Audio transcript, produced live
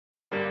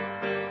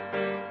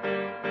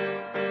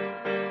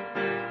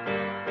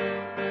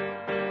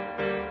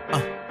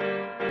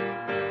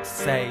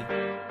say,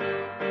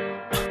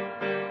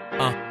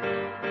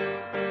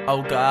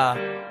 oh God.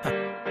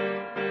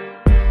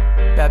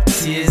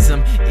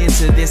 Baptism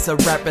into this a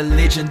rap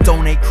religion.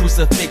 Donate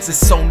crucifixes,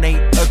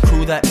 sonate a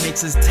crew that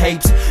mixes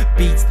tapes,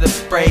 beats the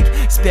break,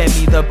 spare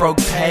me the broke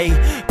pay,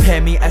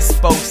 pair me as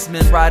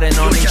spokesman, writing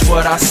on each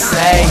word I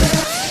say.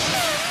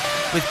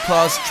 With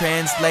clause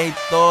translate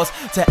thoughts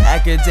to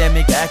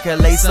academic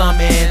accolades,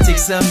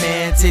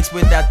 semantics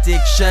without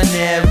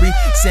dictionary,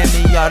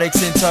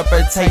 semiotics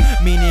interpretate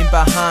meaning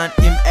behind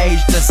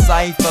image,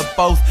 decipher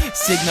both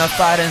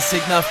signified and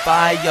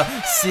signifier,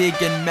 sig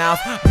and mouth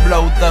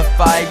blow the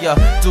fire,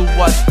 do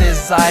what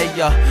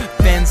desire,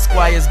 bend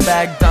squires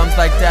bag dumps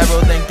like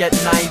Daryl then get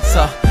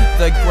nicer.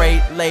 The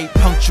great late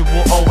punctual,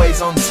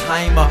 always on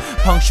timer,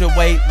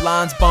 punctuate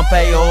lines, bump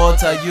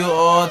aorta, you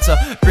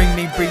oughta bring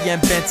me Brian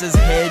Bentz's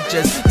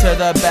hedges to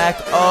the back,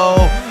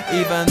 oh,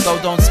 even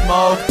though don't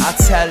smoke, I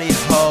tally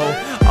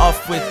ho,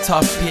 off with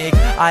topic,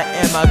 I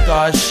am a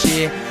god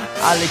shit,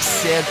 I'll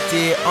accept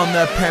it on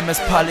the premise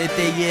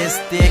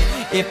polytheistic.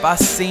 If I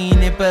seen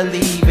it,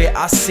 believe it.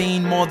 I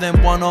seen more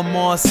than one or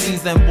more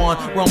scenes than one.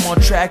 Run more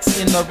tracks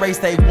in the race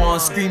they won,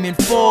 screaming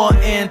 4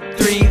 and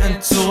 3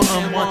 and 2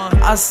 and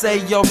 1. I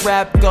say you're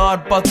rap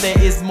god, but there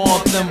is more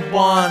than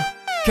one.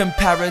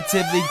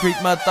 Comparatively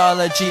Greek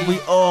mythology, we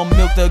all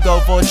milk the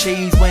goat for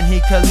cheese. When he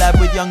collab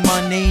with Young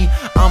Money,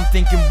 I'm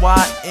thinking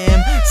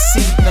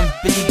YMC then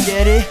B,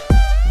 get it?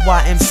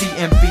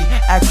 YMCMB,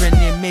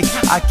 acronymic.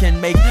 I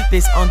can make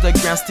this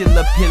underground still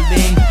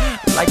appealing,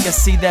 like a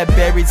seed that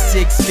buried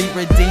 6 feet,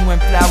 redeemed when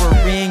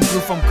flowering,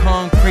 grew from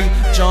concrete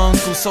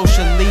jungle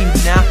socially.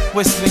 Now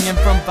we're swinging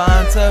from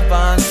vine to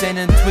vine,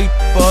 sending tweet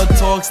bud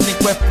talks, think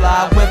we're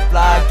fly,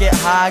 get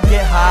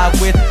high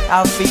with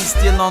our feet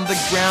still on the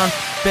ground.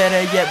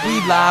 Better yet,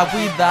 we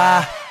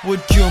lie.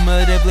 Would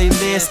cumulatively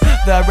list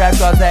the rap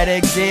gods that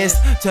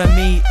exist. To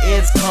me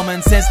it's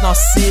common sense, not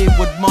Sid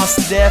would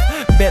must death.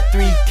 Bet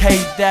 3K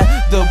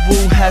that the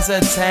Woo has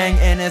a tang,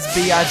 and it's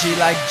B.I.G.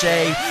 like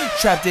Jay,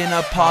 trapped in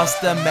a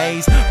pasta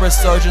maze.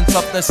 Resurgence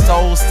of the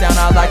soul sound,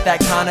 I like that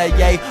kinda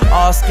yay.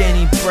 Ask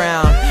any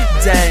Brown,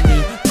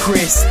 Danny,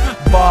 Chris,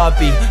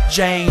 Bobby,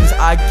 James,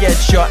 I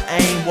get your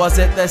aim. Was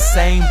it the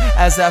same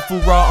as that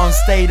furore on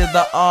state of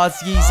the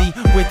arts? Yeezy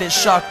with its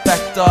shock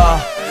factor.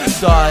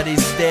 God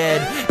is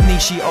dead,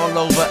 Nishi all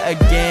over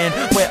again.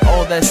 We're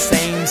all the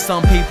same,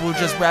 some people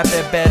just rap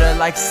it better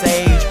like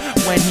Sage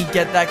when he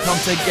get that come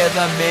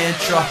together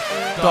mantra.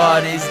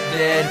 God is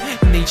dead,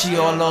 Nietzsche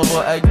all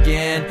over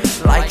again,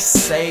 like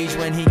Sage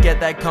when he get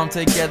that come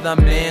together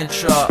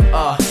mantra.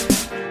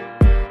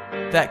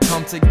 That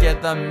come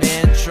together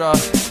mantra.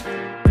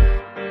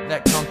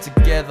 That come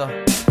together.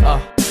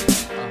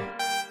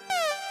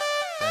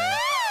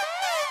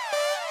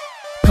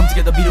 Come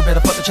together, beat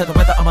better, fuck the cheddar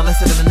weather. I'm less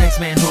than the next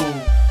man who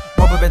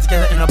rubber band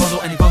together in a bundle.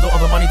 Any bundle of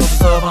the money don't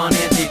deserve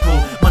unethical.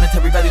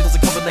 Monetary value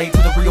doesn't correlate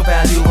to the real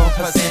value of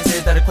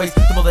percentage that equates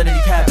to more than any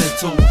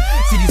capital.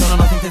 CDs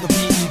on nothing to the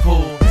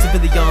people.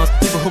 Civilians,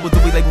 people who will do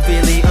we label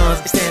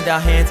villains. Extend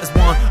our hands as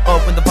one,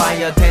 open the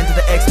fire. 10 to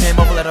the X-Men,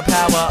 marvel at our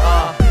power.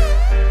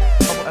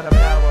 Marvel at our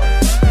power.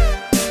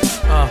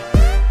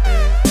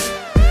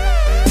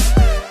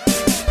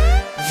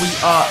 We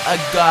are a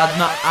god,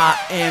 not I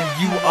am,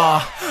 you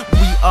are.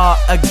 We are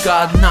a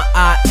god, not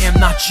I am,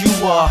 not you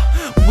are.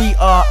 We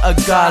are a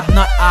god,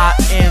 not I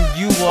am,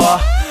 you are.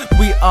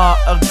 We are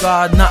a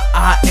god, not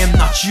I am,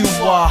 not you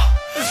are.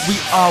 We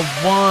are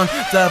one,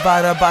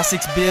 divided by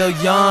 6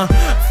 billion.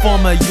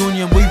 Form a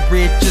union, we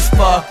rich as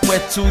fuck. We're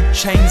 2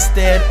 chains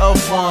instead of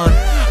 1.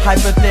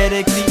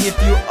 Hypothetically, if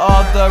you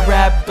are the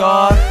rap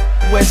god,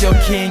 where's your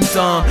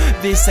kingdom?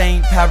 This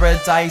ain't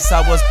paradise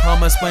I was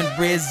promised when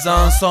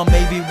risen. So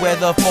maybe we're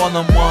the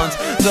fallen ones,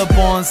 the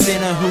born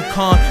sinner who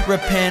can't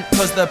repent,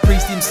 cause the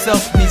priest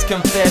himself needs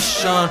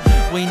confession.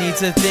 We need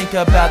to think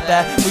about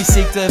that. We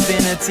seek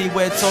divinity,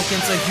 we're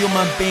talking to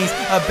human beings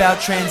about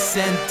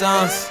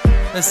transcendence.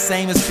 The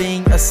same as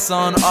being a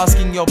son,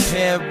 asking your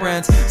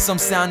parents. Some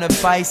sound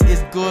advice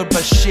is good,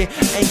 but shit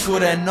ain't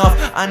good enough.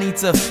 I need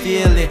to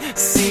feel it,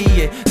 see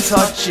it,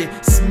 touch it,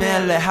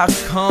 smell it. How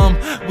come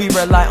we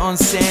rely on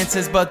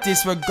senses but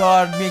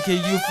disregard make a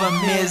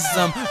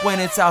euphemism? When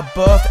it's our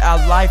birth, our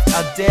life,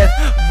 our death,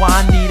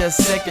 why need a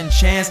second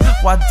chance?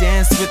 Why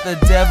dance with the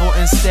devil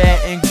and stare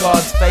in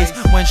God's face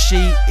when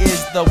she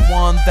is the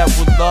one that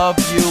would love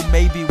you?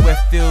 Maybe we're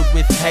filled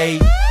with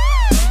hate.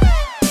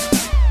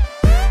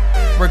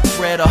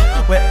 Regretter,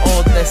 we're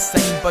all the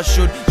same but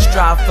should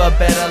strive for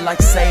better, like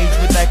Sage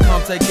with that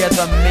come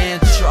together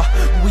mantra.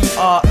 We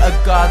are a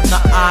god,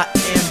 not I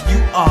am,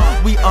 you are.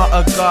 We are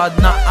a god,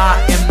 not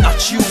I am,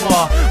 not you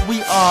are.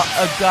 We are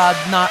a god,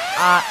 not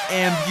I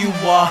am, you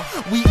are.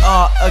 We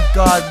are a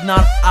god,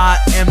 not I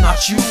am,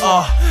 not you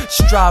are.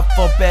 Strive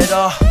for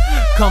better,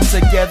 come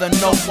together,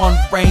 no one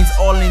reigns,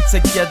 all in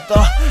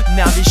together.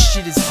 Now this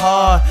shit is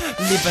hard,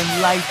 living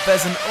life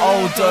as an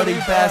old dirty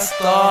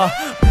bastard.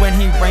 When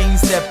he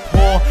reigns they're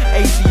poor,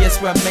 atheists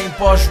remain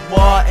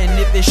bourgeois. And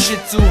if this shit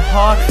too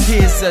hard,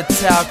 here's a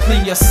towel,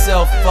 clean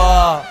yourself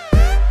up.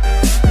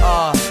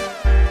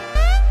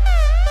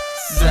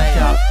 Look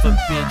out for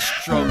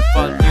stroke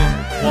for